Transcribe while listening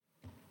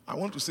I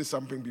want to say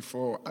something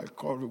before I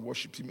call the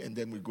worship team and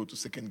then we go to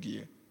second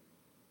gear.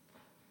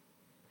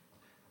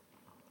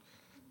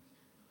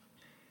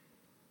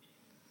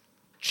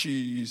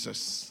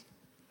 Jesus.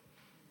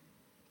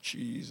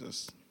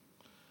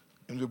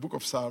 In the book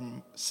of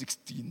Psalm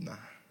 16.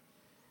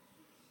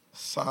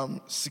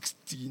 Psalm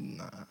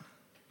 16.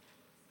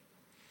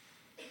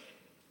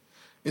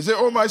 He said,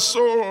 oh my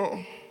soul.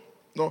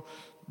 No,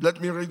 let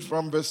me read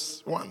from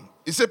verse 1.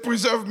 He said,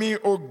 preserve me,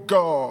 O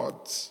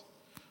God,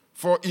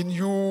 for in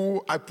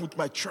you I put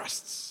my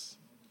trust.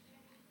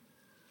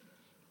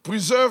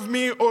 Preserve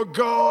me, O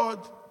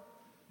God,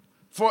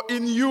 for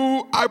in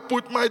you I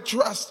put my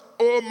trust,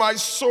 O my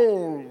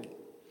soul.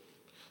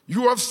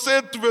 You have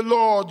said to the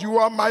Lord, you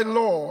are my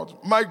Lord.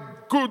 My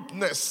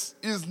goodness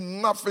is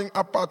nothing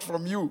apart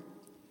from you.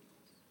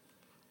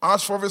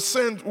 As for the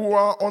saints who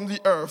are on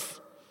the earth,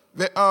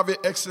 they are the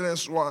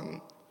excellent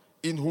one,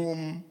 in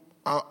whom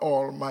are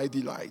all my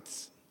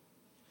delights.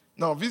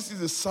 Now, this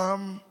is a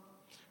psalm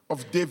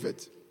of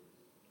David.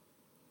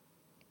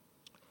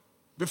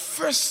 The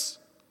first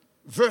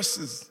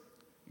verses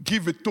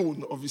give a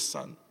tone of his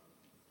psalm.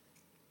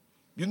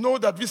 You know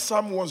that this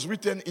psalm was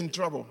written in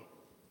trouble.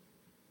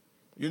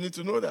 You need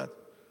to know that.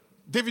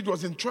 David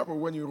was in trouble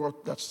when he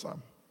wrote that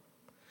psalm.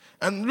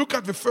 And look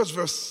at the first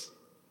verse.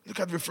 Look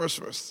at the first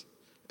verse.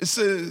 It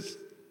says,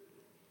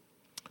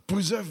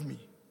 preserve me.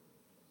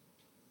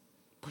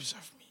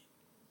 Preserve me.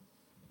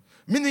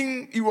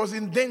 Meaning he was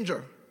in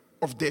danger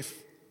of death.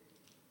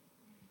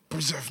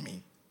 Preserve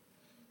me.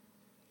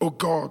 Oh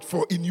God,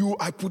 for in you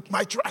I put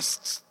my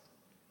trust.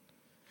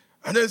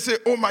 And then say,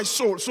 oh my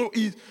soul. So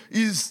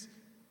he's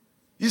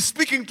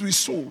speaking to his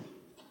soul.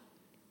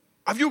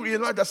 Have you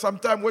realized that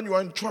sometimes when you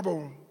are in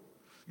trouble,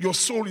 your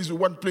soul is the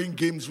one playing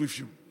games with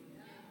you?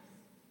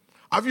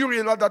 Have you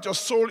realized that your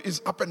soul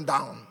is up and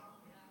down?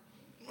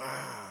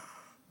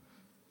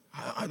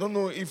 I don't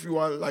know if you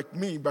are like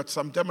me, but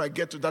sometimes I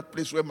get to that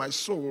place where my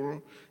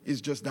soul is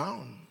just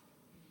down.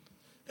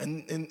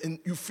 And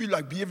you feel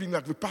like behaving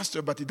like the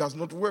pastor, but it does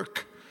not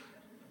work.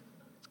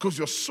 Because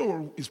your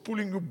soul is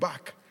pulling you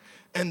back.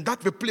 And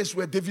that's the place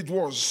where David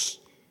was.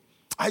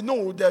 I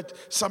know that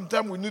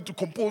sometimes we need to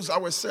compose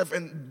ourselves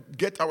and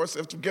get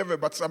ourselves together,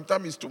 but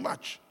sometimes it's too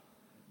much.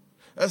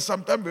 And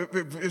sometimes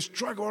the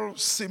struggle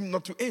seems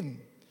not to end.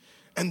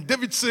 And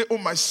David said, oh,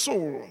 my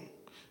soul,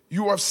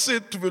 you have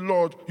said to the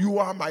Lord, you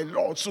are my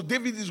Lord. So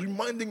David is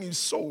reminding his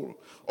soul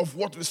of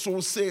what the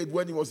soul said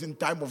when he was in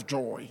time of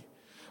joy.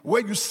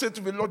 Where you said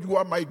to the Lord, you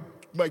are my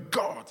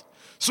God.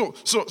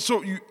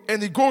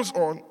 And he goes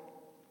on.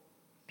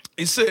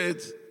 He said,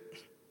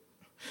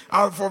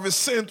 and for the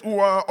saints who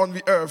are on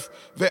the earth,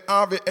 they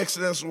are the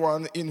excellent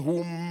one in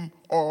whom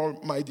all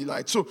my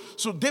delight.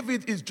 So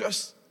David is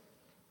just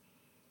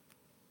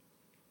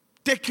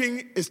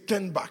taking a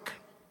stand back.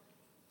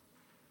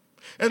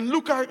 And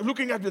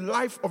looking at the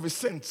life of the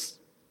saints.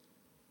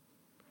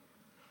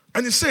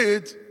 And he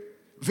said,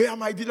 they are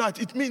my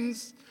delight. It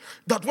means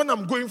that when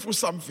I'm going through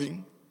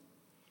something,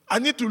 I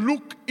need to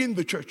look in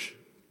the church.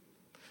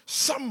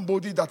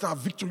 Somebody that has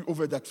victory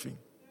over that thing.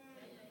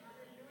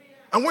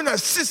 And when I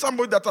see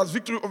somebody that has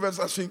victory over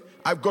that thing,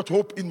 I've got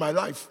hope in my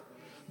life.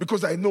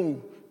 Because I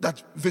know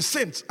that the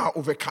saints are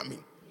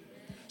overcoming.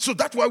 So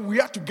that's why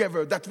we are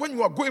together. That when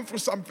you are going through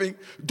something,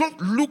 don't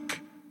look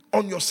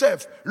on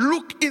yourself.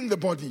 Look in the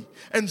body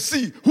and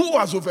see who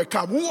has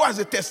overcome, who has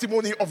a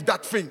testimony of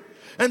that thing.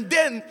 And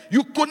then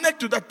you connect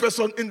to that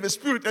person in the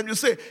spirit and you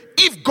say,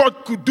 if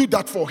God could do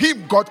that for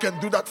him, God can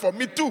do that for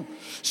me too.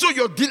 So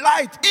your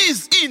delight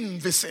is in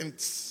the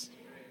saints.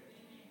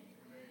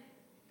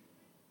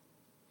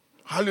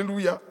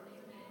 Hallelujah.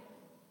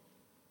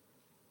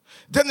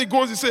 Then he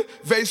goes, he says,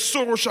 their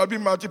sorrow shall be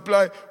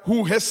multiplied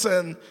who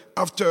hasten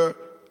after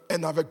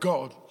another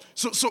God.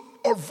 So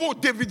although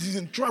David is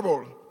in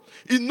trouble,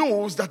 he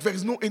knows that there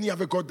is no any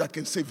other God that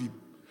can save him.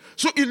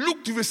 So he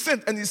looked to the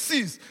saint and he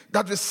sees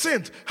that the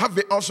saint have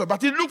the answer.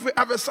 But he looked the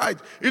other side.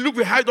 He looked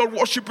the idol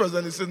worshippers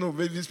and he said, no,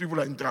 these people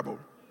are in trouble.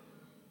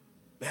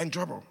 They're in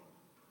trouble.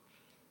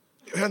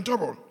 They're in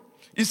trouble.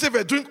 He said,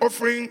 the drink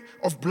offering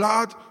of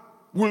blood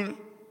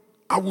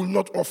I will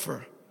not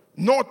offer,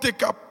 nor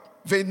take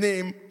up their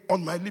name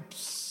on my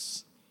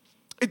lips.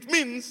 It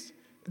means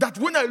that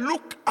when I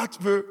look at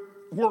the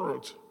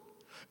world,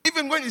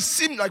 even when it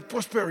seems like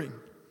prospering,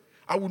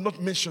 I will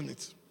not mention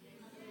it.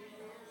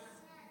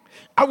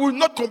 I will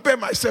not compare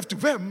myself to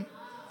them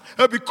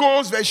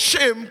because their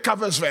shame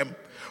covers them.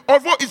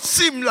 Although it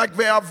seems like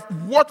they have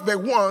what they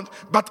want,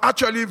 but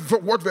actually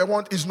what they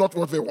want is not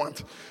what they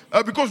want.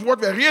 Because what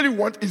they really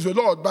want is the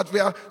Lord, but they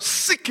are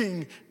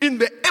seeking in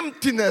the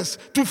emptiness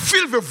to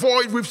fill the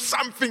void with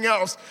something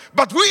else.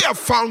 But we have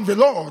found the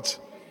Lord.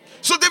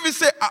 So David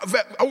said,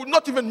 I would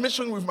not even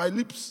mention with my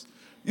lips.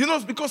 You know,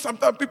 because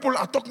sometimes people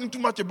are talking too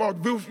much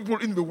about those people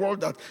in the world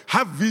that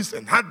have this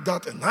and had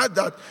that and had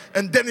that.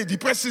 And then it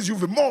depresses you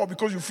the more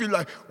because you feel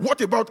like,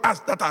 what about us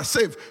that are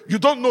saved? You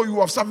don't know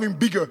you have something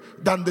bigger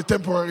than the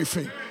temporary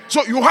thing.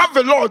 So you have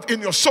the Lord in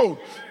your soul.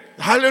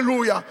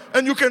 Hallelujah.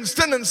 And you can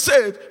stand and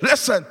say,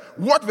 listen,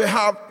 what they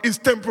have is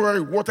temporary.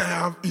 What I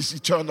have is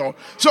eternal.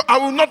 So I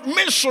will not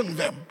mention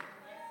them.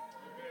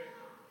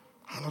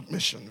 I will not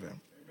mention them.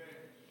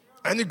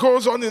 And he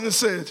goes on and he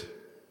said,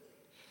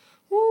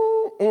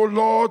 oh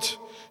Lord,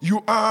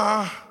 you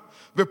are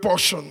the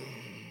portion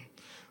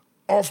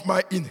of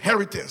my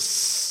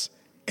inheritance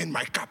and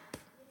my cup.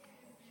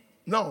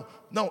 Now,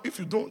 if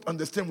you don't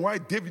understand why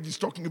David is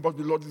talking about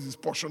the Lord is his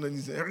portion and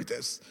his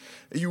inheritance,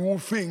 you will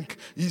think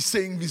he's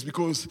saying this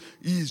because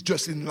he is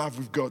just in love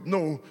with God.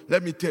 No,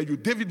 let me tell you,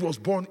 David was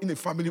born in a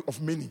family of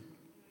many.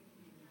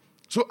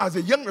 So as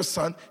a younger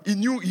son, he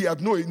knew he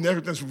had no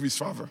inheritance with his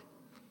father.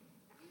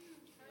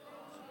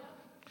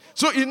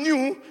 So he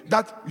knew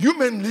that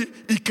humanly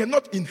he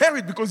cannot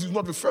inherit because he's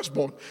not the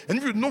firstborn. And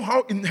if you know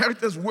how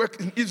inheritance works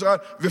in Israel,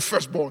 the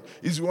firstborn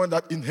is the one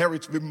that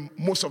inherits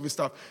most of the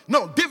stuff.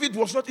 Now, David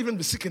was not even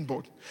the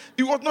secondborn.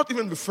 He was not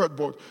even the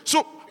thirdborn.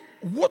 So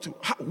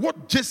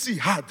what Jesse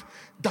had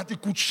that he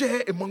could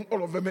share among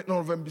all of them and none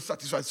of them be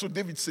satisfied. So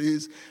David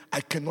says, I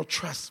cannot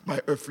trust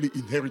my earthly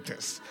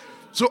inheritance.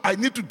 So I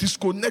need to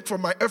disconnect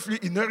from my earthly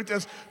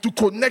inheritance to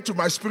connect to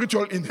my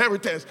spiritual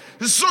inheritance.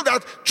 So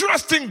that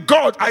trusting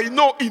God, I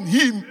know in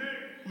him,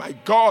 my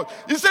God.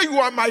 He said, you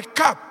are my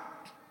cup.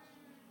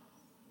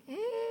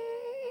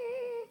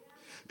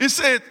 He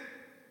said,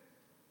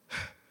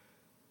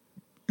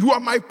 you are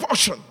my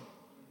portion.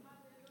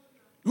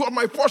 You are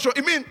my portion.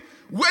 I mean,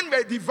 when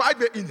they divide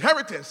the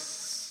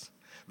inheritance,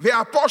 there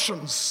are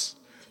portions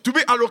to be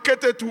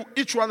allocated to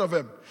each one of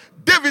them.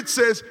 David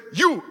says,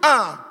 you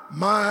are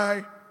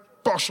my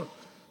portion.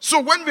 So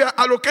when we are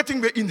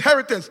allocating the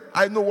inheritance,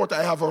 I know what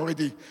I have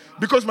already.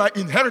 Because my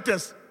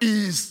inheritance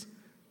is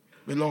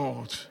the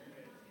Lord.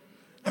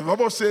 And the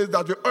Bible says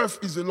that the earth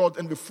is the Lord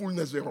and the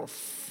fullness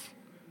thereof.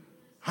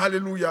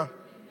 Hallelujah.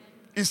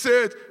 He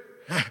said,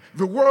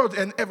 the world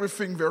and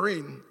everything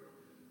therein,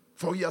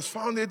 for he has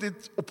founded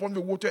it upon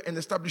the water and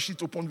established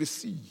it upon the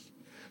sea.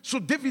 So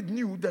David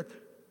knew that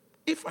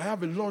if I have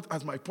the Lord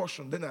as my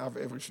portion, then I have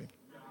everything.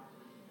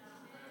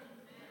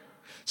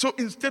 So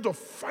instead of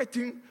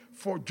fighting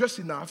for just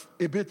enough,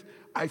 a bit,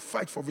 I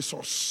fight for the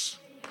source.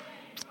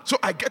 So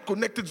I get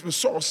connected to the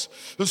source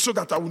so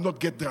that I will not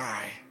get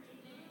dry.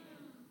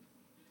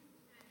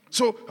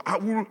 So I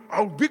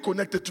will be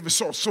connected to the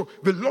source. So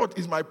the Lord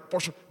is my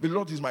portion. The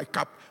Lord is my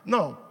cup.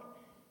 Now,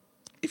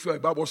 if you're a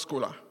Bible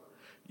scholar,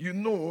 you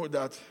know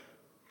that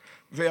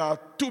there are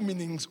two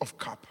meanings of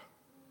cup.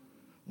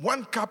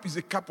 One cup is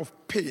a cup of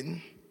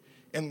pain,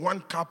 and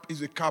one cup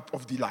is a cup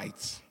of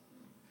delight.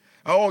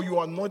 Oh, you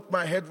anoint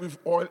my head with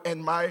oil,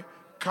 and my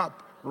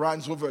cup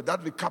runs over.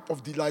 That's the cup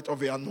of delight of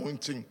the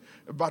anointing.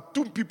 But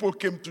two people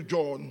came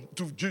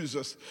to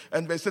Jesus,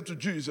 and they said to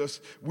Jesus,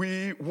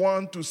 we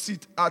want to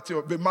sit at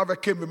your, the mother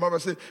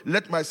said,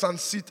 let my son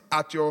sit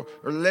at your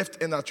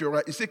left and at your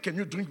right. He said, can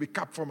you drink the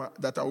cup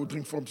that I will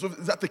drink from? So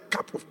that's a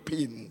cup of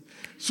pain.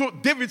 So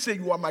David said,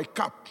 you are my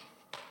cup.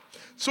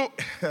 So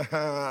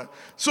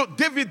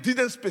David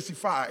didn't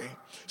specify.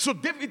 So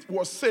David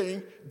was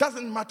saying,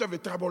 doesn't matter the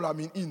trouble I'm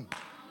in,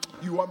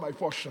 you are my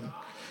portion.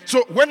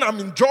 So when I'm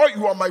in joy,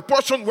 you are my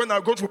portion. When I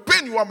go through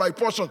pain, you are my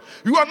portion.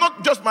 You are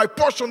not just my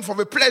portion for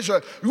the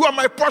pleasure. You are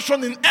my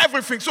portion in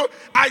everything. So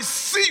I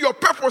see your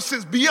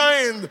purposes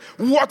behind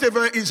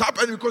whatever is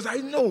happening because I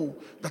know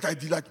that I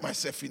delight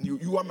myself in you.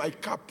 You are my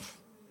cup.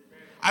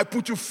 I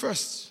put you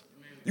first.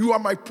 You are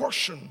my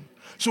portion.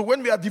 So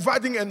when we are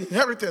dividing an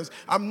inheritance,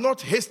 I'm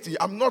not hasty.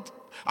 I'm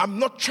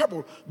not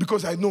troubled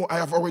because I know I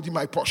have already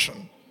my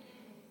portion.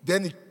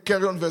 Then he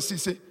carry on verse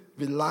 6, say,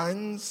 the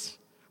lines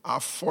are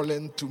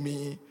fallen to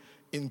me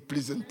in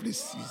pleasant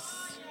places.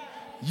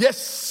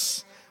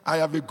 Yes, I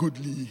have a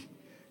goodly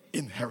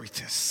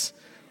inheritance.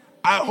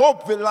 I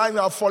hope the lines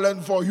are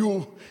fallen for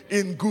you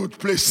in good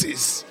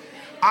places.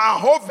 I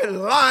hope the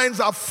lines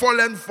are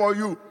fallen for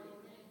you.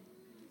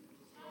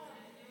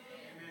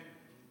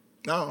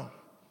 Now,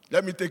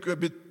 let me take you a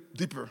bit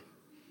deeper.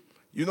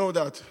 You know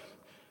that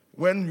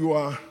when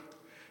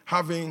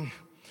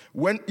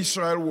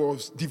Israel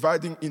was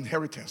dividing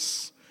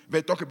inheritance,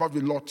 they talk about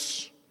the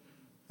lots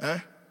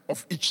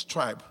of each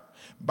tribe.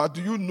 But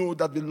do you know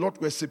that the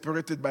lot were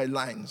separated by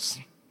lines?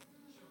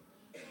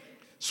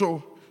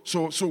 So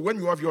when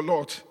you have your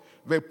lot,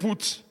 they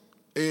put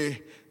a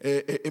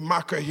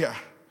marker here.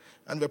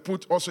 And they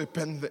put also a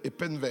pen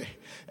there.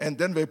 And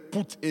then they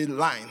put a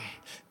line.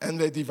 And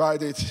they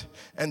divide it.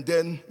 And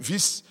then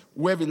this,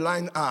 where the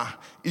line are,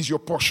 is your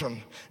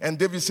portion. And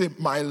David said,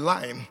 my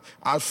line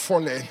has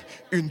fallen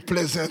in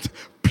pleasant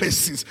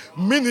places.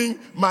 Meaning,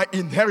 my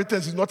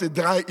inheritance is not a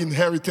dry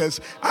inheritance.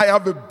 I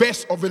have the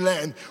best of the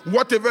land.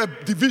 Whatever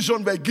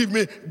division they give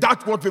me,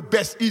 that's what the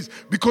best is.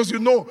 Because you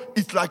know,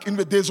 it's like in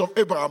the days of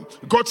Abraham.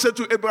 God said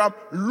to Abraham,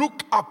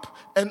 look up,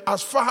 and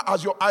as far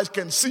as your eyes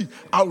can see,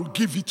 I will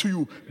give it to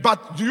you.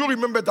 But do you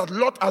remember that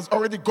Lot has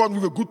already gone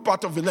with a good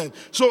part of the land?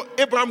 So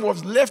Abraham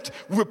was left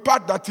with a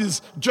part that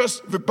is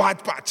just the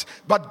bad part.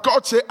 But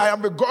God said, I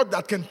am a God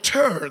that can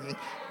turn.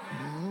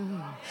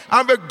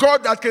 I'm a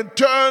God that can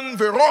turn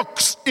the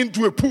rocks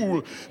into a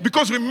pool.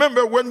 Because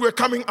remember, when we're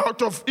coming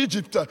out of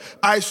Egypt,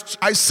 I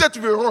said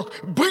to the rock,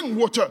 bring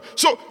water.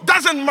 So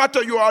doesn't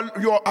matter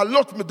your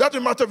allotment,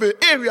 doesn't matter the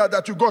area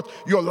that you got,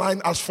 your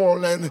line has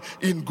fallen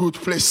in good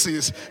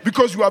places.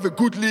 Because you have a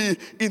goodly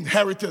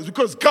inheritance.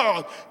 Because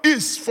God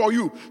is for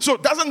you. So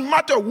it doesn't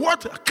matter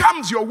what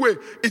comes your way,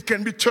 it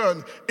can be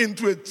turned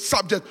into a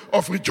subject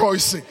of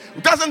rejoicing.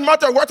 It doesn't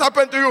matter what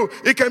happened to you,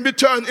 it can be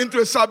turned into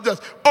a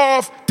subject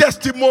of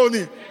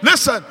testimony.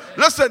 Listen,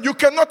 you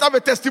cannot have a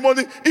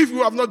testimony if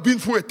you have not been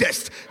through a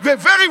test. The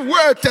very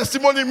word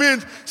testimony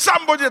means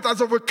somebody that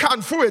has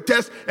overcome through a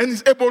test and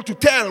is able to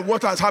tell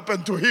what has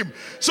happened to him.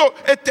 So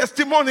a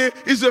testimony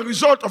is a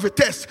result of a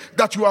test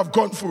that you have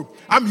gone through.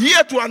 I'm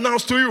here to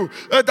announce to you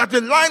that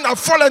the line have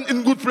fallen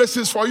in good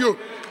places for you.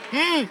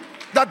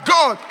 That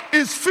God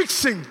is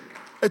fixing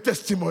a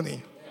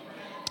testimony.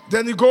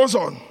 Then he goes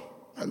on.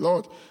 My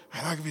Lord,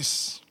 I like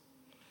this.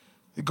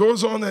 He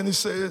goes on and he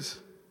says,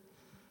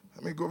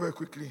 let me go very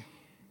quickly.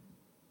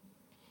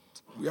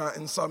 We are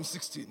in Psalm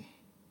 16.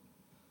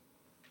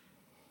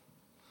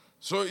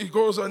 So he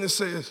goes on and he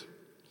says,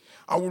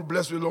 I will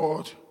bless the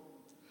Lord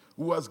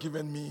who has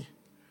given me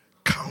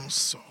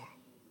counsel.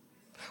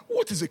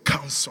 What is a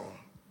counsel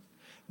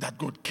that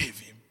God gave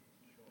him?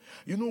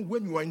 You know,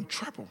 when you are in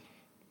trouble,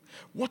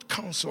 what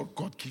counsel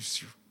God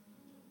gives you?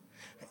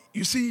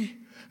 You see,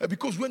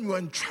 because when you are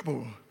in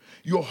trouble,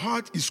 your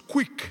heart is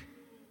quick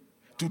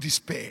to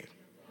despair.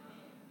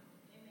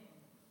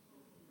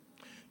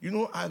 You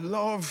know, I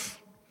love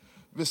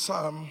the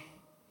Psalm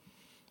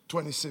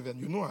 27.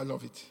 You know I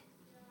love it.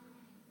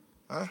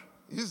 Huh?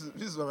 This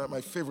is my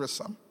favorite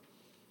Psalm.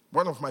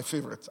 One of my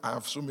favorites. I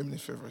have so many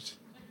favorites.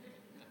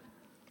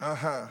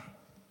 My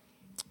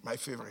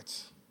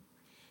favorites.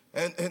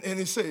 And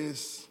he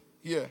says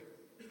here,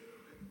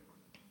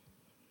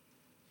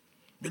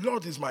 the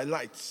Lord is my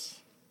light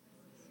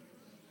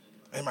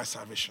and my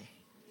salvation.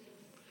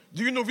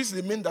 Do you know this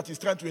is the man that is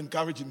trying to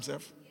encourage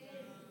himself?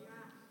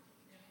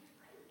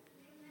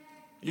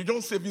 You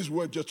don't say this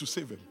word just to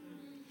save him.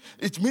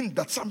 It means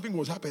that something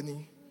was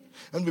happening.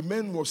 And the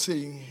man was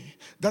saying,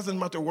 doesn't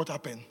matter what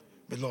happened,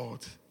 the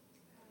Lord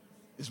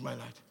is my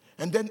light.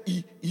 And then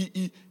he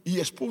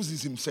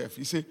exposes himself.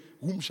 He said,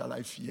 whom shall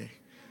I fear?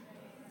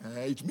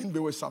 It means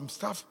there was some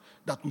stuff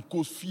that would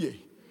cause fear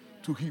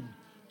to him.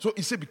 So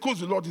he said, because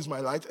the Lord is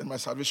my light and my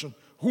salvation,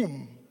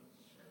 whom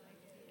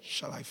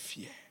shall I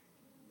fear?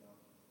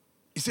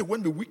 He said,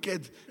 when the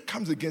wicked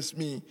comes against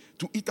me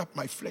to eat up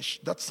my flesh,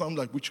 that sounds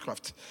like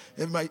witchcraft.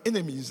 And my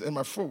enemies and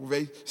my foe,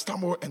 they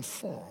stumble and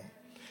fall.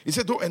 He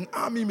said, though an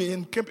army may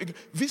encamp,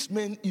 this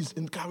man is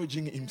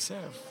encouraging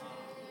himself.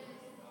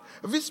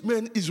 This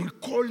man is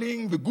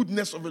recalling the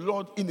goodness of the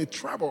Lord in a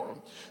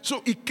trouble.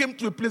 So he came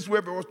to a place where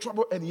there was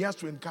trouble and he has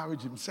to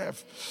encourage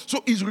himself.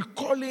 So he's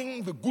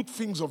recalling the good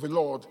things of the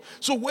Lord.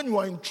 So when you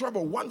are in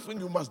trouble, one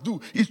thing you must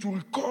do is to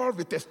recall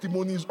the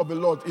testimonies of the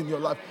Lord in your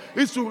life.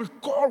 Is to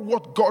recall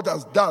what God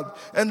has done.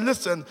 And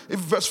listen, in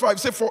verse 5,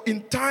 say, for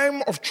in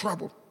time of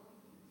trouble.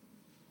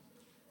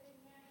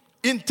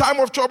 In time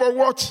of trouble,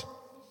 what?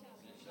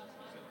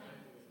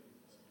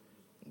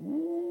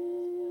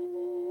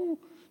 Ooh,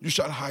 you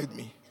shall hide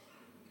me.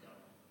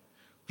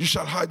 You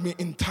shall hide me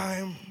in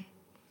time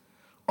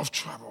of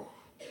trouble.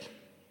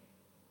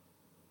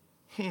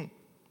 Then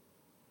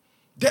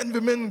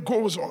the man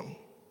goes on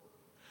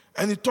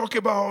and he talks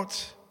about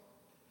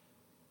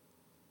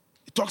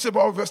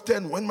verse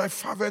 10, when my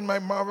father and my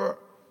mother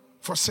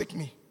forsake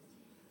me,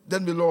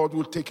 then the Lord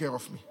will take care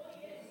of me.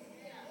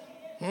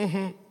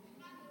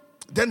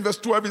 Then verse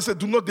 12, he said,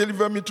 do not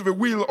deliver me to the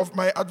will of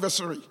my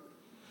adversary,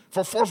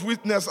 for false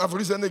witness have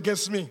risen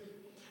against me,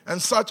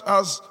 and such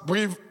as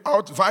breathe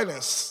out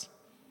violence.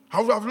 I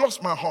would have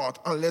lost my heart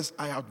unless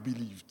I had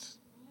believed.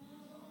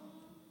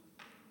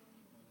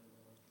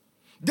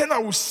 Then I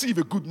will see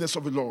the goodness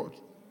of the Lord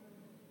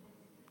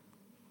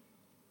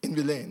in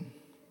the land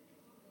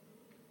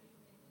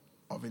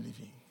of the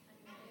living.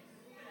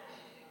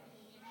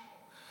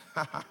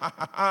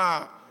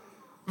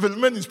 The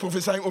man is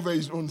prophesying over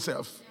his own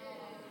self.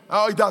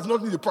 He does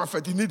not need a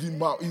prophet, he needs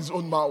his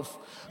own mouth.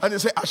 And he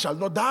said, I shall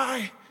not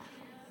die.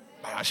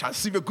 I shall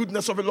see the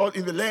goodness of the Lord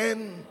in the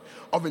land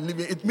of the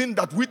living. It means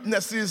that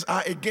witnesses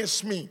are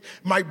against me.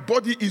 My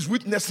body is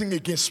witnessing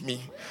against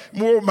me.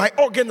 My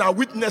organs are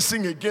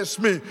witnessing against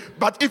me.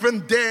 But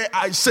even there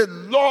I said,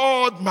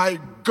 Lord my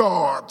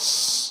God,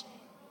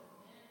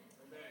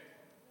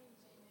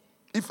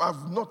 if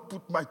I've not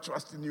put my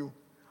trust in you,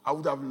 I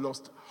would have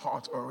lost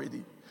heart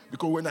already.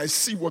 Because when I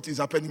see what is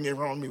happening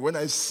around me, when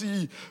I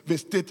see the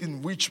state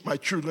in which my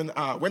children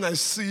are, when I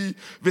see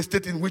the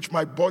state in which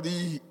my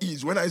body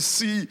is, when I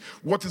see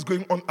what is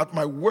going on at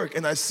my work,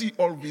 and I see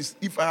all this,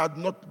 if I had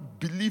not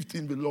believed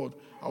in the Lord,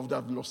 I would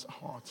have lost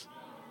heart.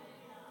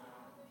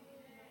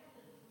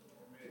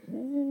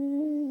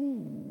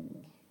 Ooh.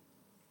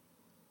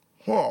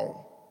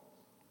 Wow.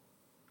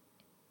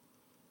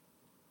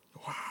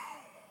 Wow.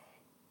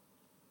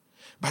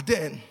 But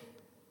then,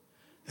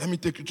 let me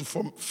take you to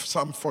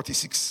Psalm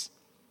 46.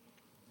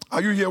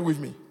 Are you here with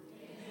me?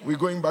 We're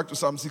going back to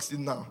Psalm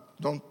 16 now.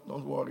 Don't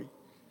worry.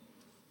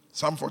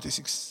 Psalm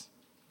 46.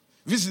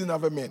 Visiting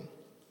other men.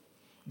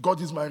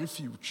 God is my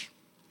refuge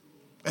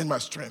and my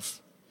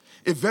strength,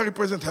 a very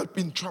present help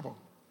in trouble.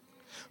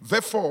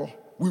 Therefore,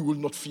 we will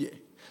not fear.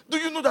 Do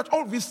you know that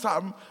all these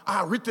psalms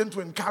are written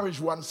to encourage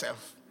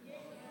oneself?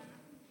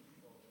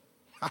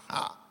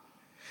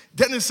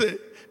 Then it says,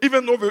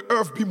 even though the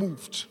earth be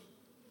moved,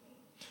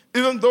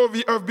 even though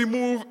the earth be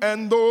moved,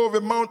 and though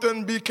the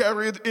mountain be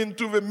carried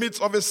into the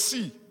midst of a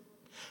sea,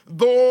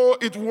 though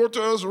its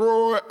waters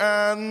roar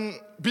and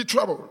be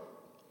troubled,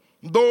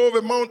 though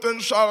the mountain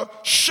shall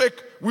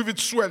shake with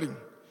its swelling,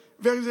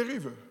 there is a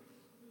river.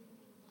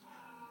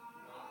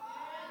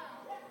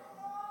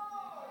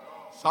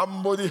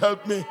 Somebody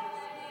help me.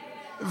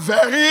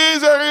 There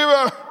is a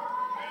river.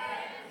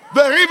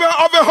 The river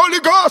of the Holy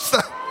Ghost.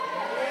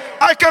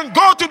 I can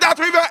go to that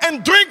river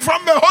and drink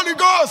from the Holy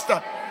Ghost.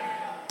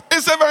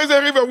 It said there is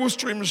a river whose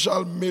stream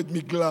shall make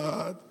me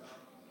glad.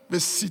 The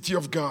city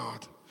of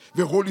God,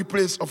 the holy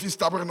place of his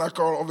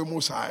tabernacle of the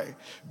Most High.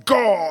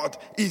 God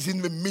is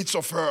in the midst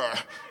of her.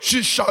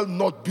 She shall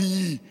not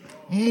be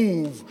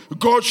moved.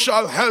 God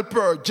shall help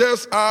her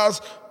just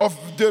as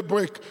at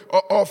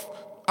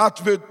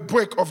the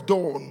break of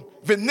dawn.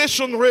 The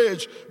nation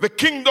raged, the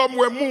kingdom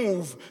were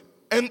moved,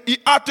 and he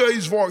uttered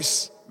his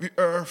voice. The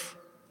earth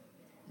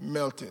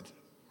melted.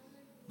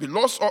 The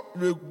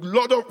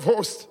Lord of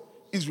hosts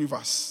is with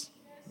us,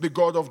 the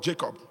God of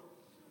Jacob.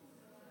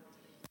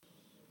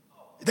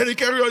 Then he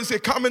carried on and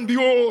said, come and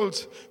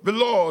behold the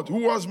Lord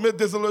who has made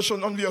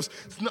desolation on the earth.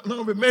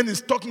 Now the man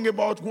is talking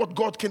about what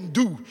God can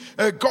do.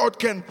 God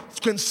can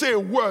say a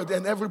word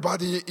and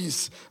everybody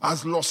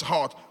has lost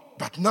heart.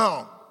 But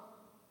now,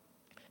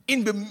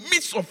 in the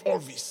midst of all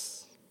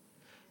this,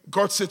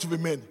 God said to the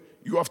man,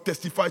 you have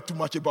testified too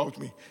much about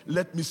me.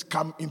 Let me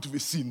come into the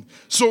scene.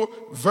 So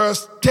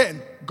verse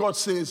 10, God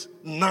says,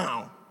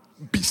 now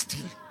be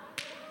still.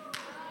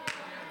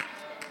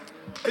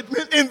 It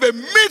means in the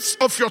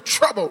midst of your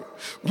trouble,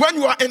 when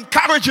you are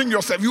encouraging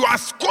yourself, you are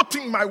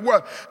quoting my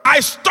word. I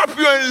stop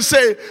you and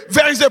say,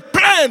 there is a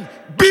plan.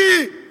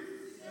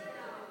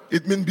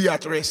 It means be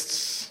at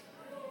rest.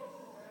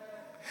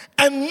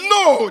 And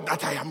know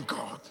that I am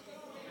God.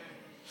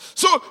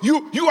 So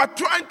you are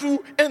trying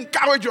to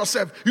encourage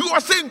yourself. You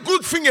are saying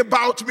good thing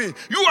about me.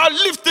 You are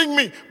lifting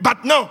me.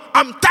 But now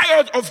I'm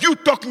tired of you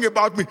talking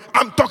about me.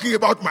 I'm talking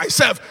about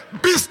myself.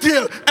 Be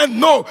still and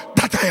know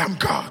that I am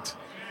God.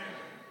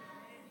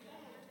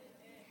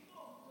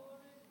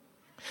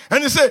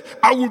 And he said,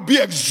 I will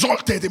be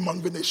exalted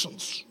among the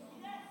nations.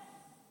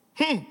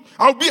 I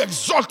will be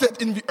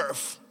exalted in the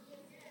earth.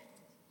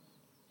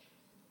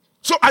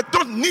 So I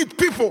don't need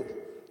people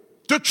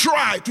to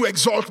try to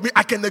exalt me.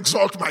 I can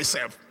exalt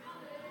myself.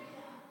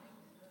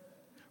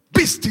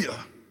 Be still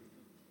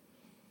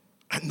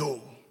and know.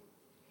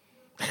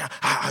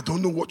 I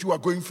don't know what you are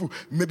going through.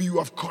 Maybe you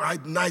have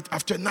cried night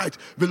after night.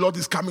 The Lord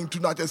is coming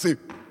tonight and say,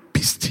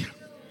 be still.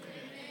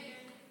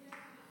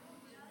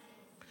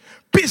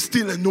 Be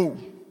still and know.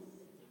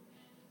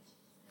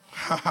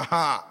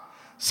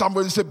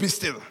 Somebody say, be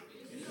still.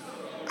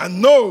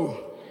 And know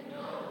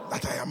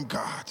that I am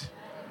God.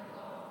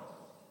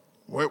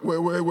 Where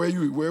were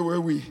you? Where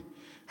were we?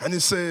 And he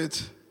said,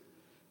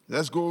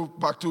 let's go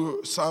back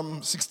to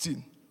Psalm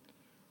 16.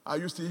 Are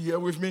you still here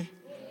with me?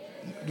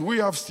 Do we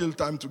have still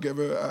time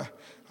together?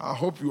 I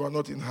hope you are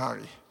not in a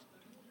hurry.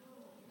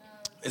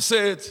 He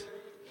said,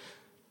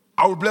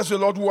 I will bless the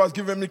Lord who has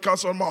given me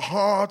counsel. My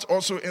heart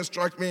also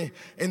instruct me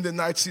in the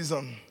night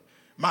season.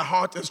 My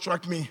heart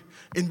instruct me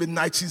in the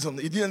night season.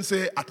 He didn't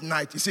say at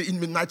night. He said in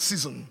the night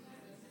season.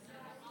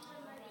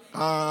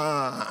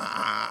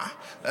 Yeah.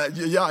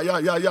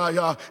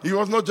 He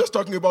was not just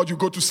talking about you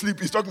go to sleep.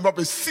 He's talking about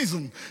a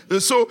season.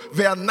 So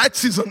there are night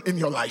season in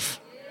your life.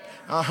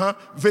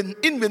 When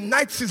in the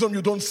night season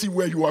you don't see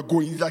where you are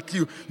going. Like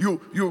you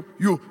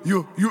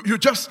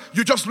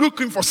just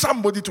looking for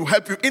somebody to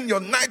help you. In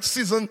your night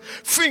season,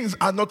 things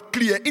are not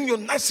clear. In your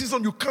night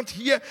season, you can't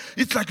hear.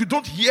 It's like you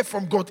don't hear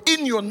from God.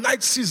 In your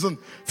night season,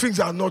 things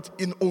are not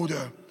in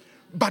order.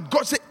 But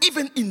God said,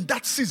 even in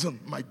that season,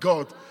 my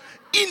God,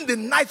 in the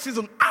night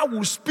season, I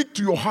will speak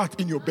to your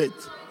heart in your bed.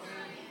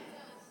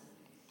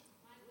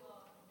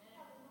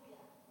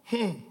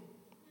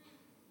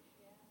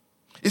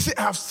 He said,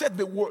 I have set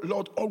the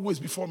Lord always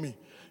before me.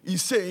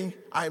 He's saying,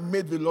 I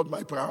made the Lord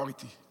my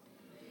priority.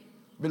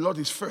 The Lord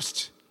is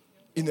first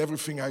in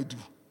everything I do.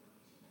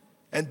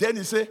 And then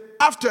he said,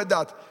 after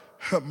that,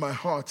 my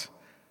heart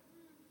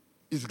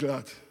is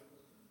glad.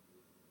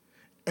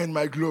 And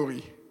my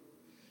glory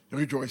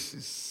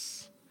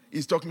rejoices.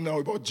 He's talking now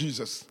about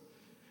Jesus.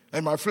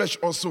 And my flesh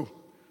also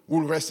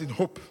will rest in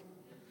hope.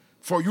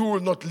 For you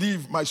will not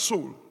leave my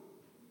soul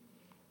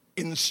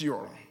in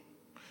Sheol,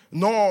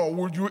 nor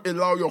will you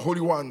allow your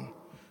Holy One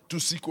to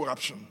see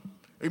corruption.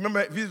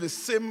 Remember, this is the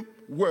same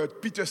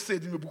word Peter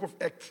said in the book of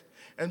Acts.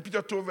 And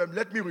Peter told them,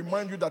 let me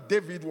remind you that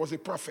David was a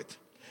prophet.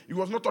 He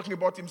was not talking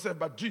about himself,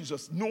 but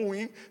Jesus,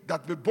 knowing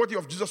that the body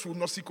of Jesus will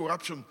not see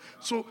corruption.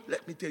 So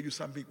let me tell you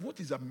something. What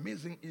is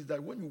amazing is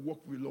that when you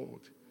walk with the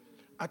Lord,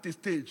 at a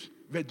stage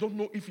where they don't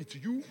know if it's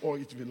you or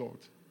it's the Lord.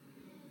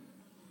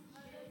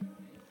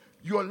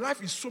 Your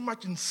life is so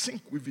much in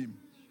sync with Him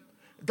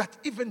that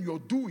even your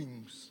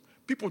doings,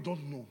 people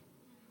don't know.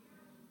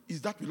 Is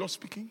that the Lord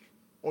speaking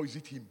or is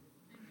it Him?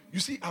 You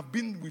see, I've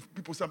been with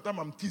people, sometimes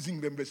I'm teasing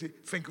them, they say,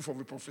 thank you for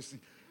the prophecy.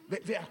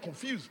 They are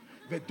confused.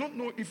 They don't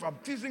know if I'm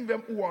teasing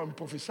them or I'm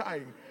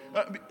prophesying.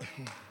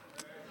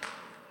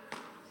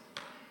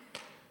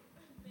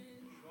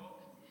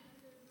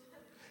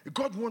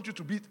 God wants you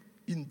to be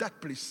in that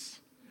place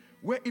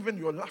where even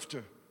your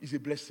laughter is a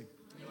blessing.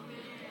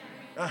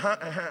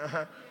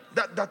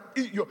 That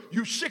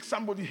you shake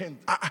somebody's hand.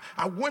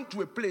 I went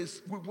to a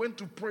place, we went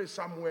to pray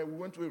somewhere, we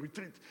went to a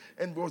retreat,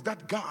 and there was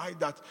that guy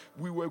that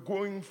we were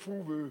going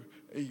through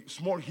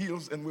small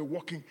hills and we're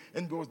walking,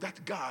 and there was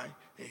that guy,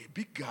 a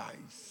big guy,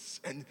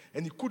 and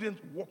he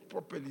couldn't walk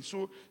properly.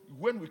 So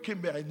when we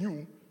came there, I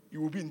knew he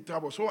would be in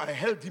trouble. So I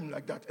held him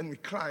like that, and we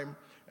climbed,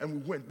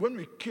 and we went. When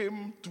we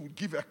came to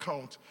give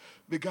account,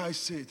 the guy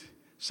said,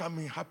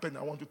 something happened,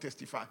 I want to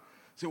testify.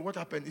 So what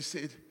happened? He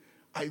said,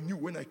 I knew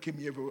when I came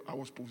here, I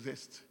was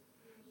possessed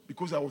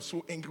because I was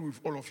so angry with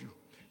all of you.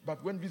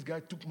 But when this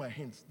guy took my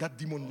hands, that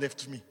demon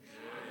left me.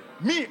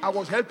 Me, I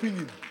was helping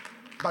him,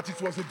 but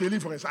it was a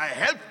deliverance. I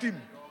helped him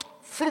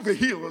through the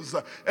hills,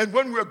 and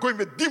when we were going,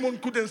 the demon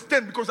couldn't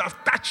stand because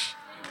I've touched.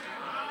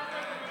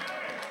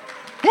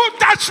 Who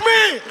touched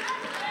me?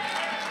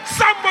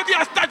 Somebody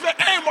has touched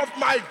the hem of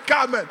my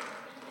garment.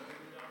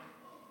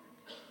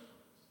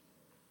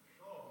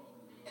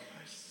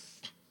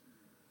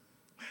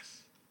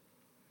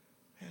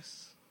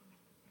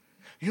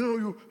 You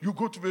know, you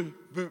go to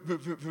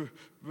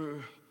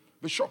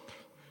the shop,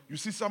 you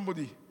see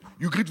somebody,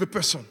 you greet the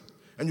person,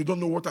 and you don't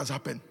know what has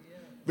happened.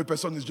 The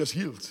person is just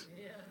healed.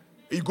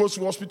 He goes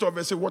to the hospital,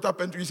 they say, what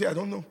happened to you? He say, I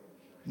don't know.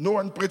 No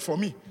one prayed for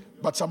me,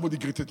 but somebody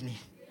greeted me.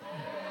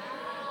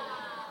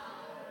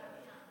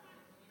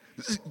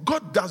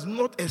 God does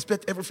not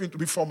expect everything to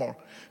be formal.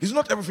 It's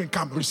not everything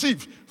come,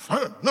 receive.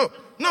 No.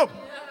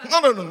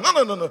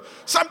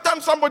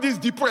 Sometimes somebody is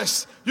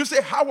depressed. You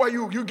say, how are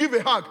you? You give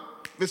a hug.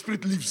 The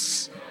spirit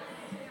leaves.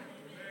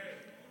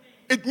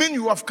 It means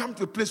you have come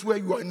to a place where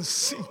you are in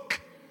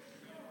sync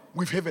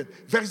with heaven.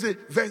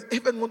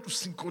 Heaven want to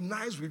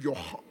synchronize with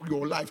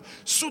your life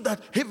so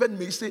that heaven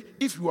may say,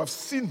 if you have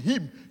seen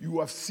him, you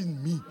have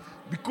seen me.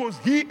 Because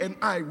he and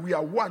I, we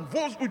are one.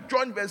 Those who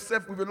join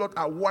themselves with the Lord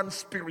are one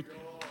spirit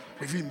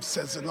with him,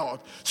 says the Lord.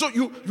 So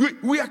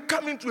we are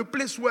coming to a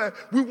place where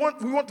we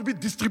want to be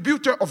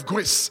distributor of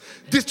grace,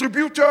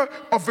 distributor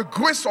of the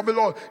grace of the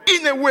Lord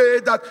in a way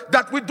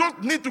that we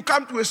don't need to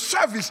come to a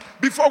service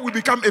before we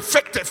become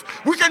effective.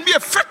 We can be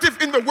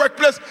effective in the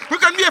workplace. We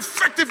can be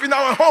effective in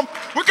our home.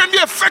 We can be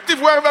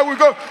effective wherever we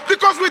go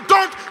because we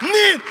don't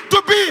need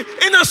to be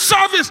in a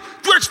service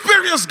to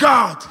experience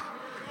God.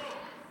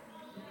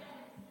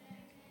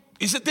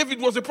 He said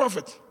David was a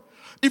prophet.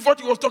 He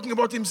thought he was talking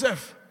about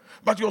himself.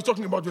 But he was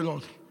talking about the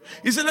Lord.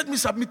 He said, let me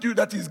submit to you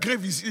that his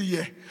grave is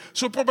here.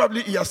 So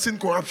probably he has seen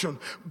corruption.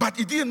 But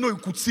he didn't know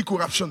he could see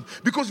corruption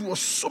because he was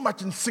so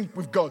much in sync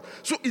with God.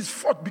 So his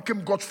thought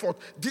became God's thought.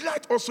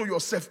 Delight also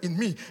yourself in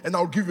me, and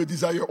I'll give you a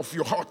desire of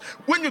your heart.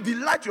 When you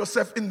delight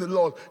yourself in the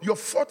Lord, your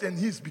thought and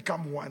his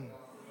become one.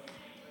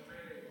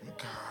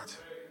 God.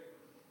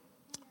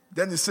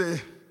 Then he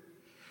said,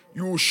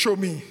 you will show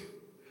me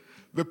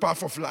the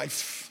path of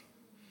life.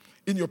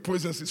 In your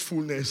presence is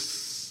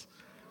fullness.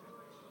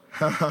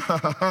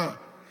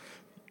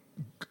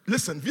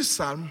 Listen, this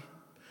psalm,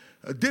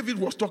 David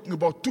was talking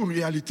about two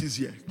realities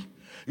here.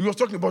 He was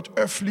talking about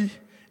earthly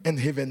and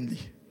heavenly.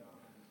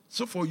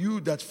 So for you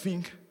that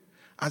think,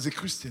 as a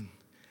Christian,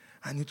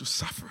 I need to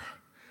suffer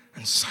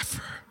and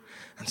suffer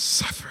and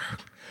suffer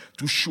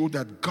to show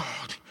that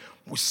God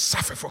will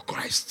suffer for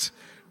Christ,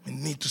 we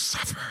need to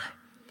suffer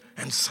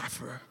and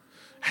suffer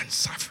and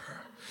suffer.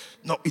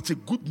 Now, it's a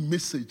good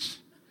message.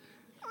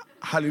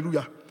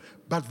 Hallelujah.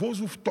 But those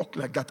who talk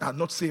like that are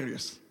not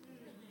serious.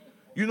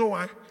 You know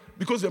why?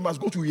 Because they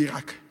must go to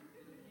Iraq.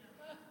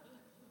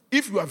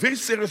 If you are very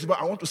serious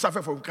about I want to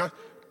suffer for Christ,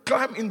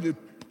 climb in the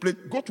plane,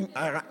 go to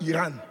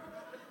Iran,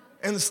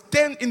 and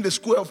stand in the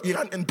square of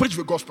Iran and preach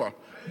the gospel.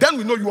 Then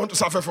we know you want to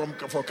suffer for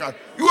Christ.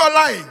 You are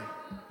lying.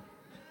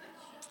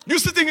 You're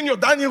sitting in your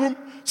dining room.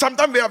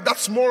 Sometimes they have that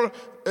small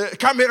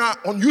camera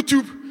on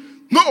YouTube.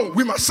 No,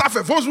 we must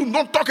suffer. Those who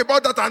don't talk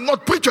about that are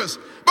not preachers.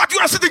 But you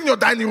are sitting in your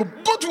dining room.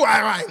 Go to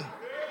Iran.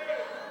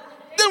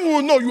 Then we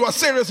will know you are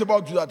serious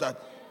about that.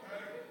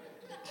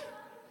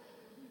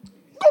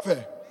 Go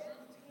there.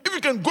 If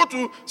you can go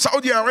to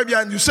Saudi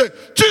Arabia and you say,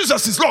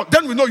 Jesus is Lord,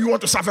 then we know you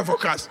want to suffer for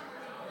Christ.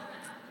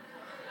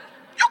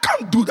 You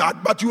can't do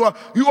that, but you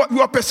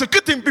are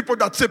persecuting people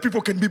that say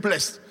people can be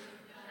blessed.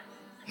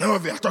 No,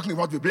 they are talking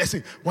about the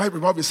blessing. Why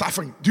about the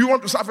suffering? Do you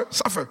want to suffer?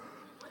 Suffer.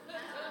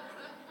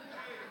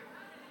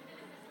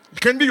 It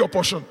can be your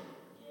portion.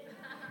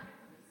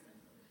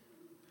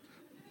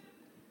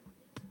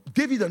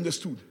 David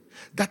understood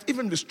that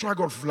even the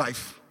struggle of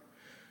life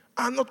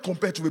are not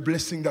compared to the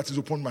blessing that is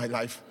upon my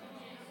life.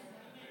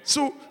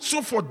 So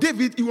for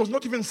David, he was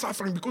not even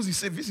suffering because he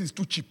said, this is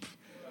too cheap.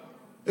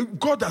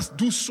 God has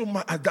done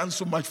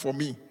so much for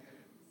me.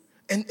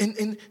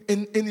 And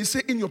he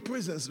said, in your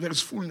presence there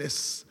is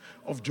fullness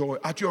of joy.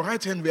 At your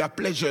right hand there are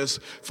pleasures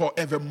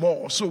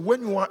forevermore. So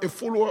when you are a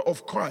follower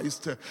of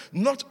Christ,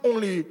 not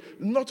only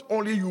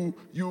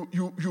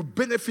you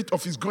benefit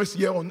of his grace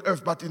here on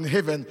earth, but in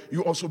heaven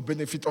you also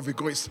benefit of the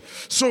grace.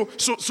 So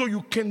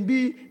you can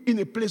be in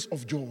a place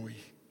of joy.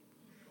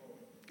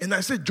 And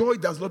I say joy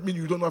does not mean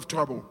you don't have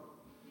trouble.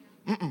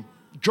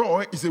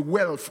 Joy is a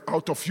wealth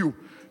out of you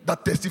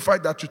that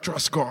testifies that you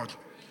trust God.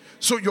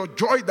 So your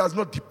joy does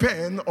not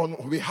depend on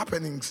the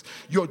happenings.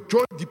 Your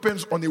joy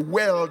depends on a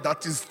well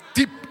that is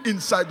deep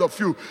inside of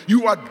you.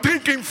 You are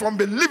drinking from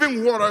the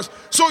living waters.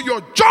 So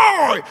your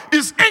joy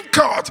is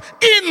anchored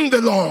in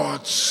the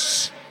Lord.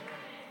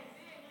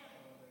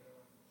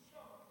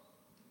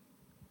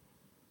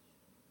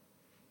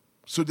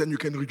 So then you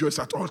can rejoice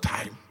at all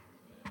time.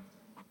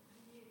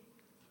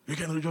 You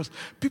can rejoice.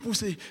 People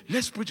say,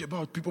 let's preach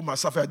about people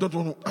must suffer.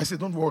 I say,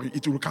 don't worry,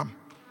 it will come.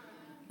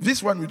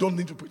 This one we don't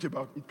need to preach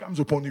about. It comes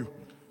upon you.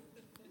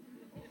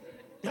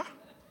 Yeah.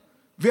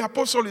 The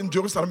apostle in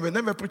Jerusalem, they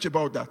never preach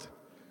about that.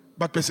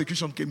 But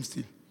persecution came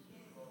still.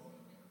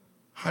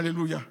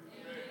 Hallelujah.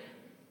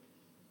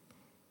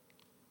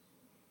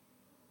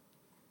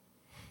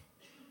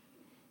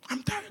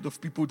 I'm tired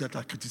of people that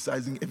are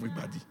criticizing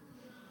everybody.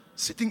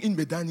 Sitting in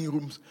the dining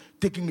rooms,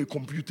 taking a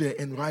computer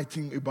and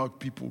writing about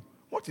people.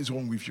 What is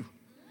wrong with you?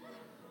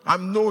 I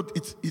know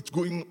it's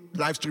going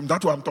live stream.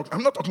 That's what I'm talking.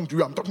 I'm not talking to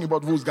you. I'm talking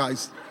about those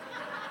guys.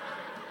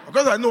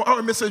 Because I know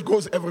our message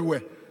goes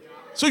everywhere.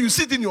 So you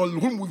sit in your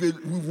room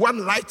with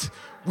one light,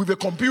 with a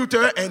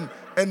computer and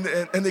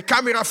a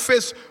camera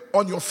face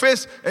on your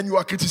face, and you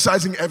are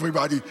criticizing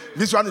everybody.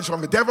 This one is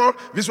from the devil.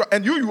 This one,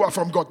 and you are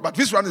from God. But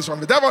this one is from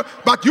the devil.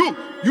 But you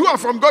are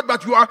from God.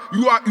 But you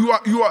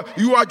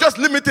are just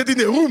limited in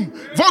a room.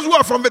 Those who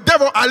are from the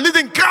devil are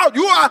leading crowd.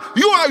 You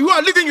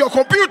are leading your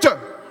computer.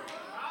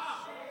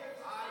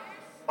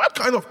 What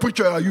kind of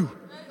preacher are you?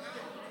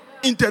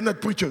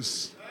 Internet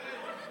preachers.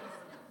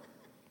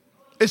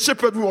 A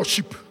shepherd will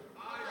sheep.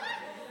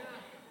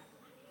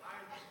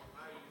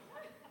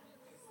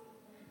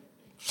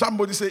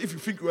 Somebody say, if you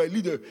think you are a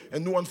leader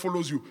and no one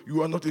follows you,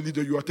 you are not a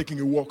leader, you are taking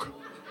a walk.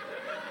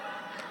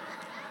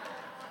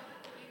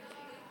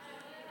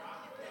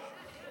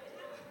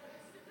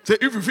 Say,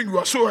 if you think you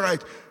are so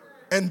right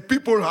and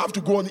people have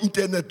to go on the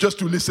internet just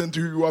to listen to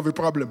you, you have a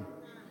problem.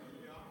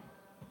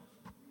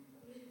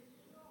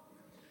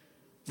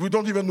 We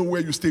don't even know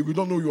where you stay. We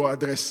don't know your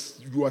address.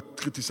 You are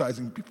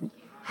criticizing people,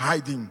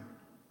 hiding.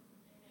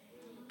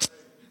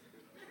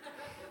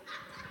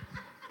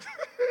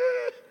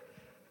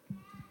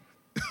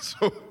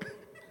 So,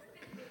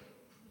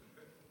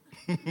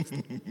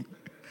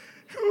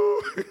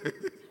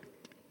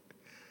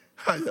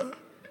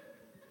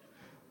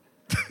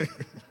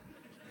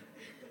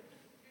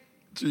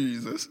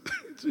 Jesus,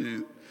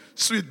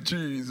 sweet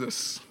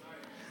Jesus,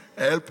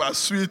 help us,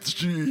 sweet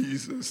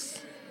Jesus.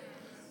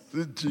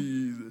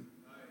 Jesus.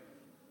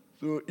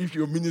 So if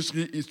your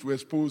ministry is to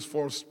expose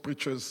false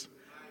preachers,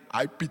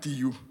 I pity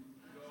you.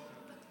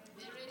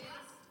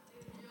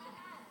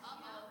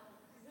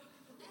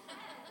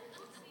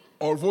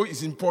 Although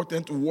it's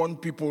important to warn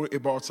people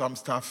about some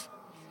stuff,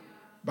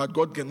 but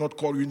God cannot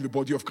call you in the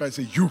body of Christ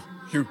and say,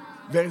 you.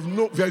 There is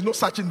no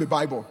such in the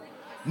Bible.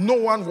 No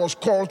one was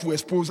called to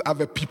expose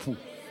other people.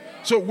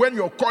 So when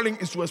your calling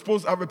is to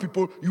expose other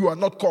people, you are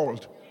not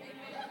called.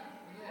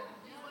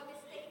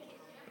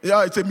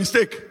 Yeah, it's a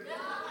mistake.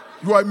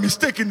 You are a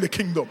mistake in the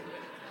kingdom.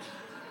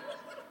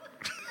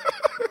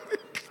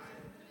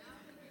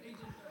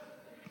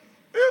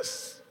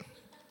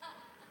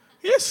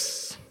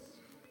 Yes.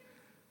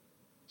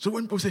 So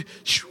when people say,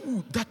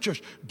 shoo, that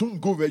church,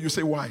 don't go there, you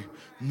say, why?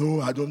 No,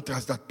 I don't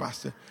trust that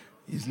pastor.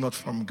 He's not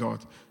from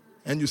God.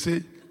 And you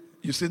say,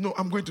 no,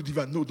 I'm going to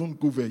Divine. No, don't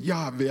go there.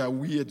 Yeah, they are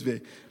weird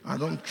there. I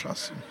don't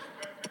trust him.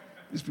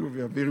 These people,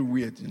 they are very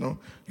weird, you know.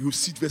 You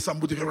sit there,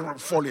 somebody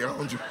fall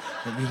around you.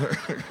 And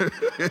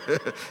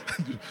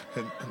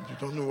you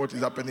don't know what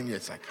is happening here.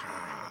 It's like,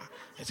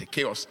 it's a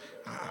chaos.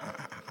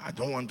 I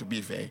don't want to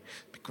be there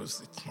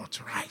because it's not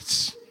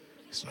right.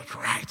 It's not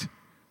right.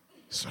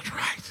 It's not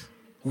right.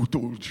 Who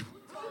told you?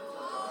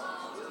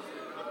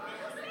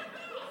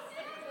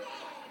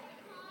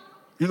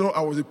 You know,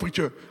 I was a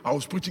preacher. I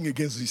was preaching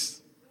against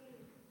this.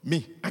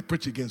 I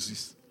preach against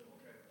this.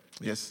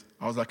 Yes,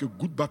 I was like a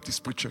good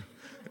Baptist preacher.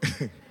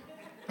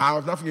 I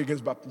have nothing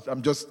against Baptists.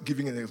 I'm just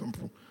giving an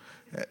example.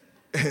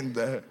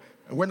 And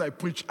when I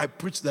preach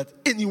that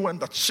anyone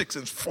that shakes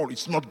and falls,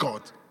 it's not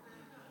God.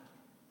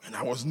 And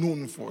I was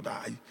known for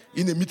that.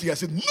 In a meeting, I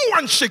said, no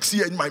one shakes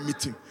here in my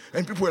meeting.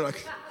 And people were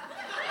like,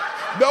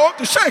 they want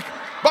to shake,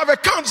 but they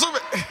can't. So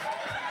and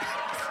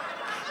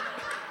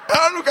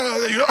I look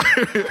at it, you know.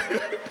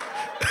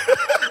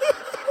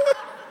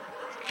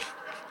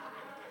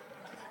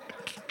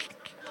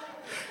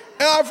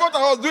 And I thought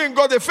I was doing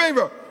God a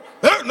favor.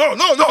 No.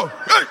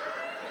 Hey.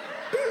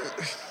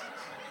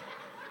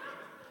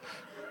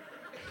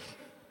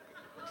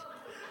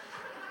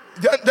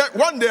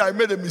 One day I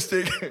made a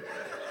mistake.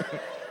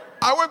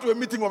 I went to a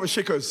meeting of the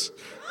Shakers.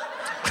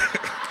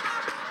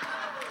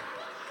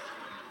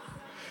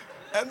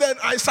 And then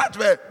I sat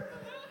there.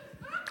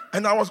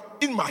 And I was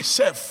in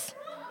myself.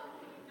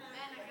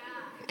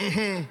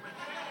 Mm-hmm.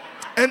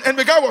 And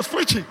the guy was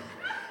preaching.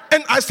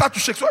 And I started to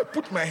shake. So I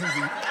put my hands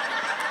in.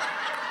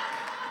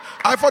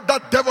 I thought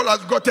that devil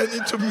has gotten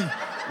into me.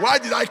 Why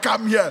did I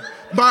come here?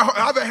 My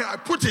other hand, I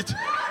put it.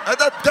 And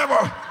that devil.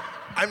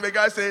 And the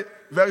guy said,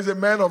 there is a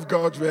man of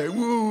God there.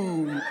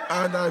 Woo.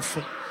 And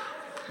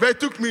they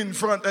took me in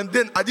front. And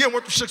then I didn't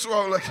want to shake. So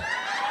I was like,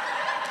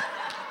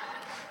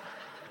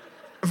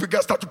 the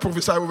guy started to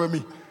prophesy over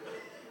me.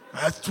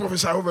 I had to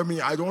prophesy over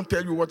me. I don't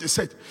tell you what he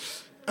said.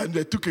 And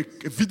they took a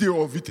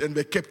video of it and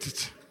they kept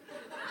it.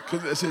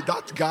 Because they said,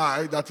 that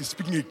guy that is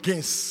speaking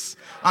against.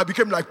 I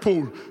became like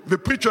Paul, the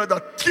preacher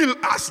that killed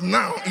us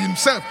now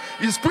himself.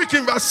 He's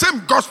preaching the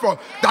same gospel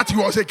that he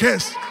was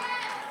against.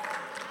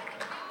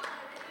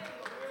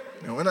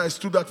 And when I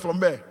stood up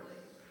from there,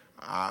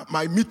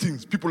 my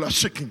meetings, people are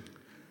shaking.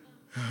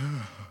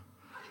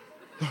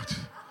 Lord,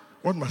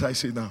 what must I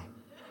say now?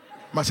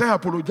 Must I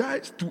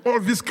apologize to all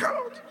this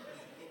crowd?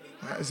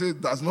 I said,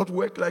 it does not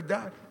work like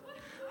that.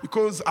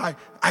 Because I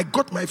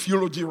got my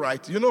theology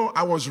right. You know,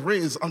 I was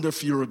raised under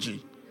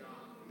theology.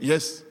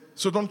 Yes.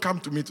 So don't come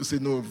to me to say,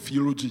 no,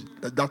 theology,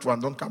 that one,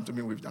 don't come to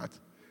me with that.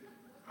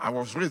 I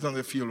was raised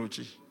under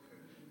theology.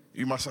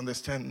 You must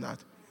understand that.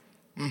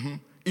 Mm-hmm.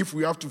 If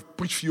we have to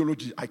preach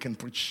theology, I can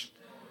preach.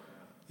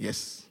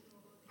 Yes.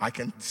 I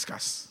can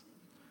discuss.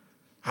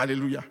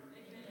 Hallelujah.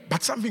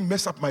 But something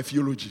messed up my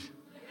theology.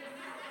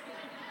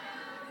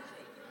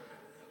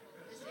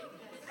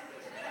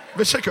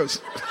 The Shakers.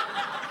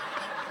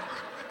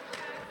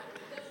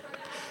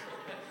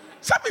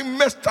 Something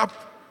messed up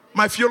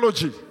my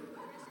theology.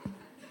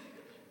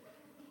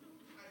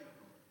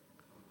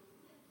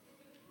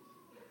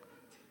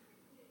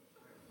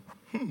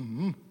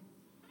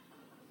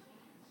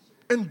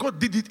 And God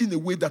did it in a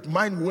way that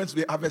mine went to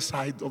the other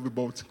side of the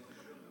boat.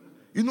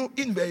 You know,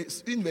 in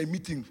the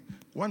meeting,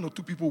 one or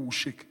two people will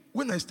shake.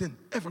 When I stand,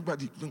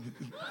 everybody.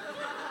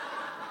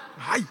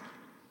 Hi.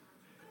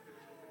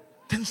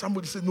 Then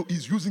somebody said, no,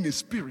 he's using a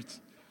spirit.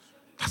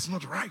 That's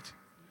not right.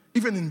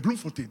 Even in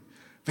Bloemfontein,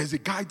 there's a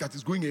guy that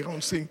is going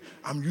around saying,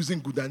 I'm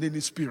using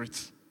Gundalini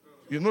spirit.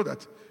 You know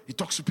that? He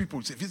talks to people.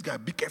 He says, this guy,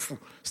 be careful.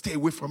 Stay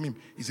away from him.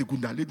 He's a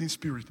Gundalini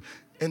spirit.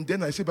 And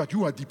then I say, but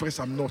you are depressed.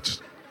 I'm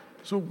not.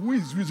 So who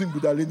is using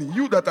Gundalini?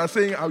 You that are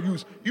saying I'll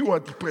use. You are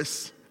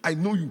depressed. I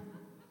know you.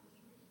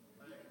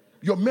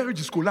 Your marriage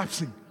is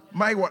collapsing.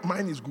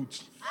 Mine is good.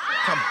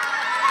 Come.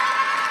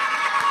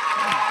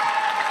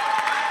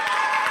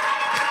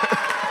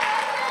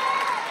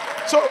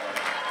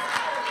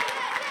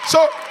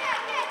 So,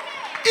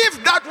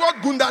 if that's what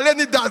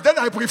Gundalini does, then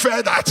I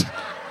prefer that.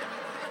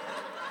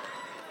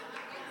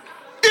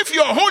 If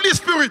your Holy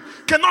Spirit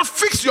cannot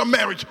fix your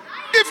marriage,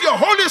 if your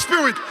Holy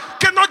Spirit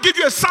cannot give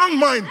you a sound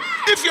mind,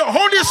 if your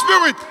Holy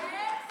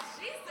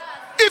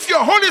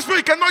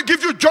Spirit cannot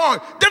give you joy,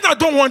 then I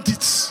don't want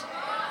it.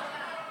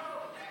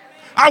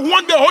 I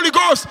want the Holy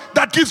Ghost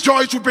that gives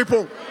joy to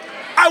people.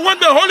 I want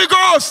the Holy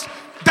Ghost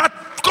that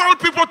calls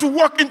people to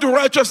walk into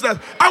righteousness.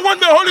 I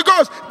want the Holy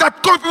Ghost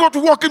that calls people to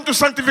walk into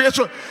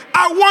sanctification.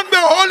 I want the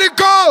Holy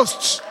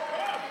Ghost.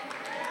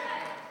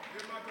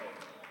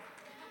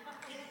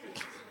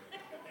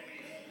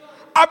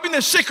 I've been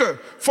a shaker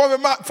for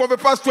the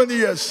past 20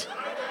 years.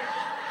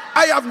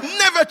 I have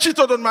never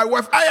cheated on my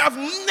wife. I have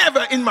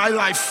never in my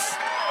life.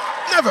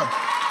 Never.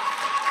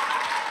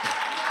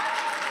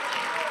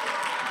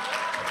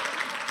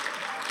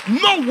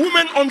 No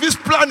woman on this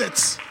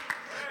planet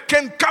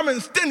can come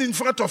and stand in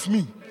front of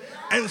me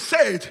and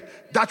say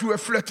that you were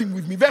flirting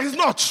with me. There is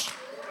not.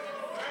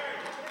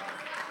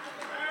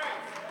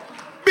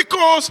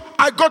 Because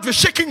I got the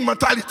shaking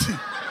mentality.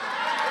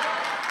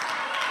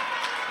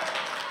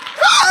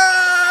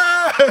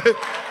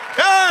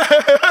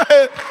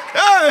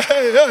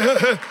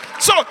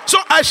 So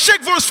I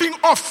shake those things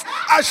off.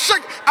 I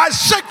shake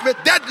the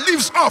dead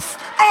leaves off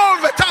all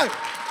the time.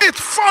 It's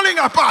falling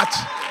apart.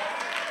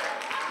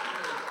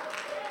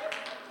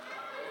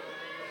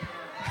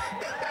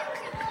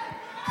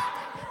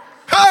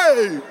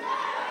 Hey!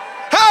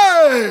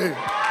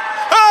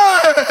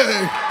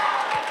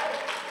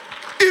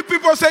 If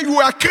people say you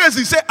are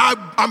crazy, say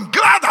I'm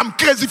glad I'm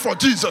crazy for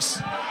Jesus.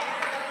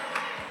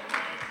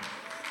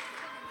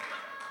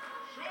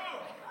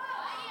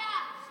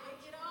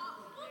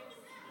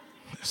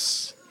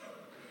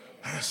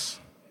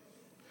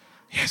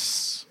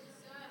 Yes.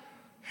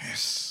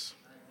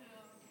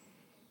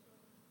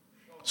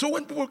 So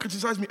when people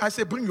criticize me, I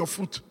say, bring your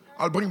fruit,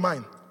 I'll bring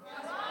mine.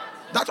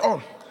 That's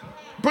all.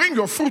 Bring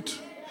your fruit,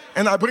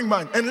 and I bring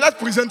mine. And let's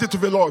present it to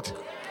the Lord.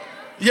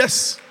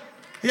 Yes.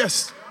 Yeah,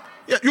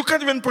 you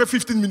can't even pray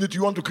 15 minutes,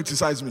 you want to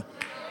criticize me.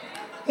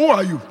 Who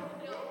are you?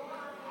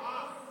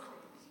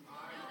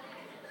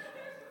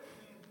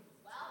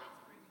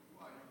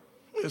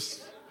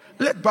 Yes.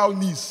 Let's bow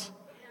knees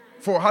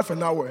for half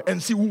an hour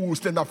and see who will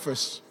stand up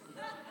first.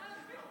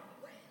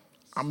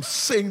 I'm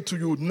saying to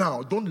you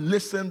now, don't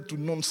listen to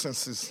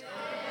nonsenses.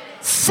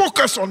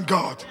 Focus on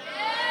God.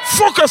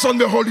 Focus on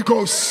the Holy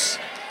Ghost.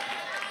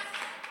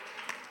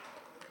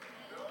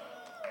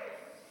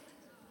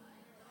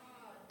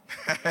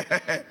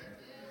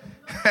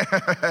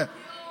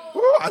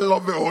 Oh, I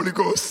love the Holy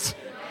Ghost.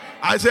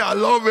 I say, I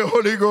love the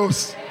Holy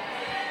Ghost.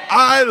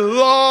 I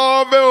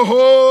love the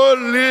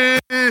Holy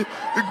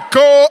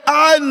Ghost.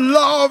 I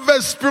love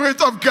the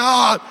Spirit of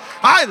God.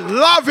 I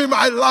love Him.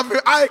 I love Him.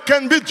 I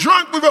can be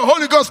drunk with the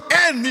Holy Ghost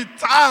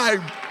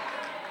anytime.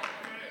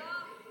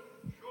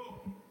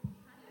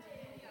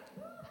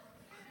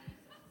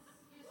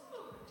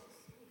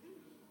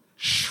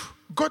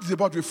 God is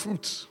about the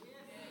fruit.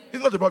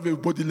 It's not about the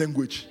body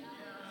language.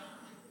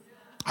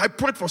 I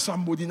prayed for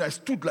somebody and I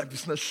stood like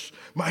this. And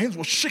my hands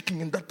were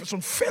shaking and that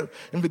person fell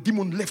and the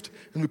demon left.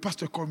 And the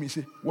pastor called me and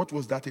said, what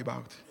was that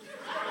about?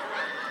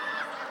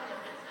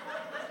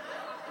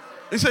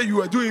 He said, you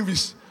were doing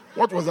this.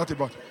 What was that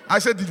about? I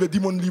said, did the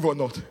demon leave or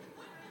not?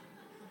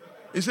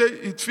 He said,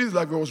 it feels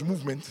like there was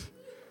movement.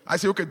 I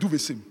said, okay, do the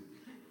same.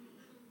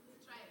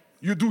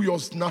 You do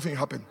yours, nothing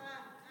happened.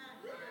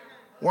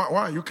 Why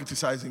are you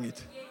criticizing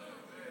it?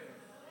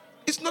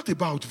 It's not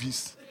about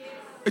this.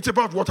 It's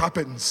about what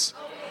happens.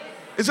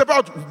 It's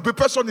about the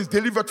person is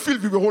delivered,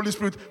 filled with the Holy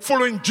Spirit,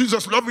 following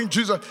Jesus, loving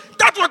Jesus.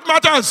 That's what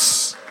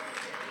matters.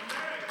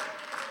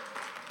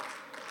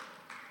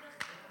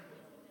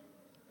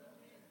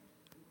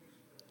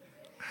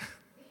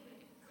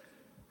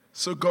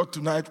 So God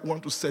tonight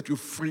wants to set you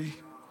free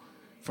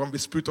from the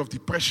spirit of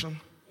depression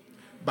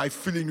by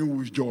filling you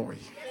with joy.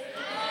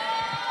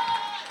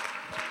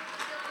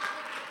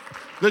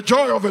 The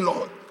joy of the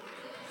Lord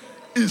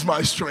is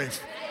my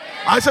strength.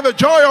 I said the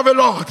joy of the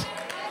Lord.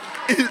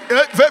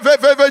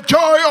 The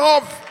joy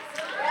of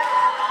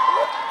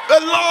the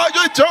Lord,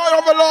 the joy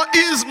of the Lord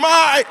is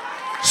my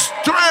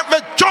strength.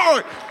 The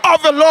joy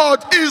of the Lord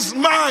is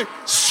my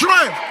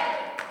strength.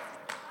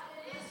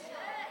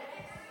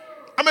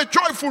 I'm a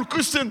joyful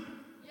Christian.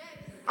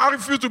 I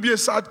refuse to be a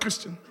sad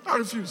Christian. I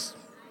refuse.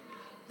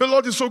 The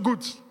Lord is so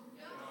good.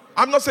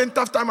 I'm not saying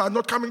tough time are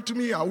not coming to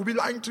me. I will be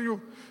lying to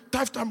you.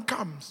 Tough time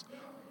comes.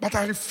 But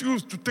I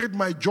refuse to trade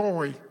my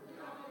joy.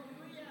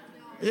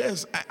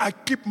 Yes, I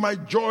keep my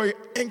joy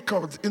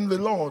anchored in the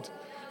Lord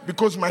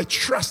because my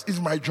trust is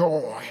my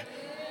joy.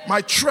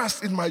 My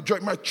trust is my joy.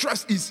 My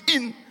trust is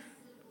in the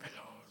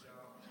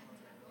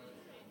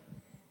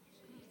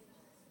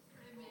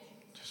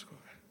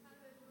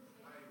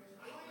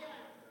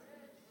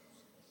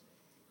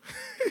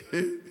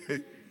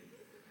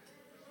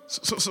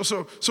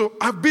Lord. So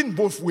I've been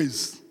both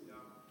ways.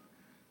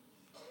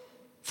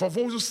 For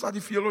those who study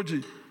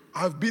theology,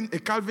 I've been a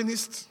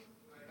Calvinist.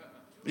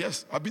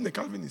 Yes, I've been a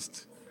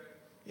Calvinist.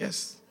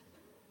 Yes.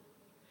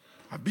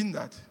 I've been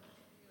that.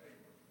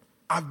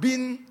 I've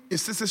been a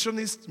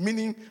cessationist,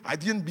 meaning I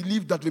didn't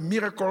believe that the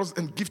miracles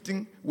and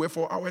gifting were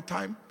for our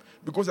time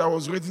because I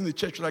was raised in the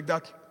church like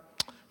that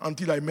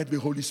until I met the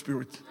Holy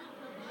Spirit.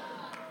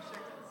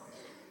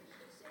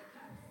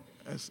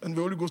 Yes, and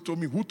the Holy Ghost told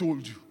me, who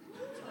told you?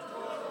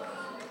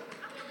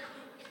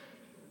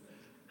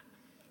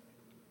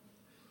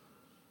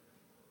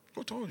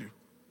 Who told you?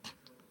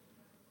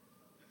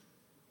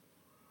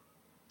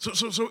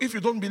 So if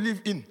you don't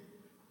believe in,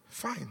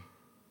 fine.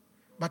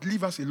 But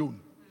leave us alone.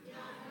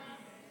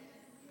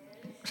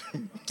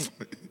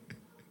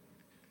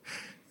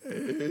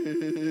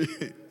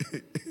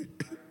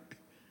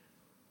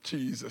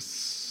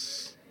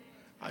 Jesus.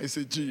 I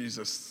say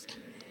Jesus.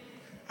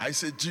 I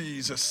say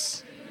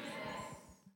Jesus.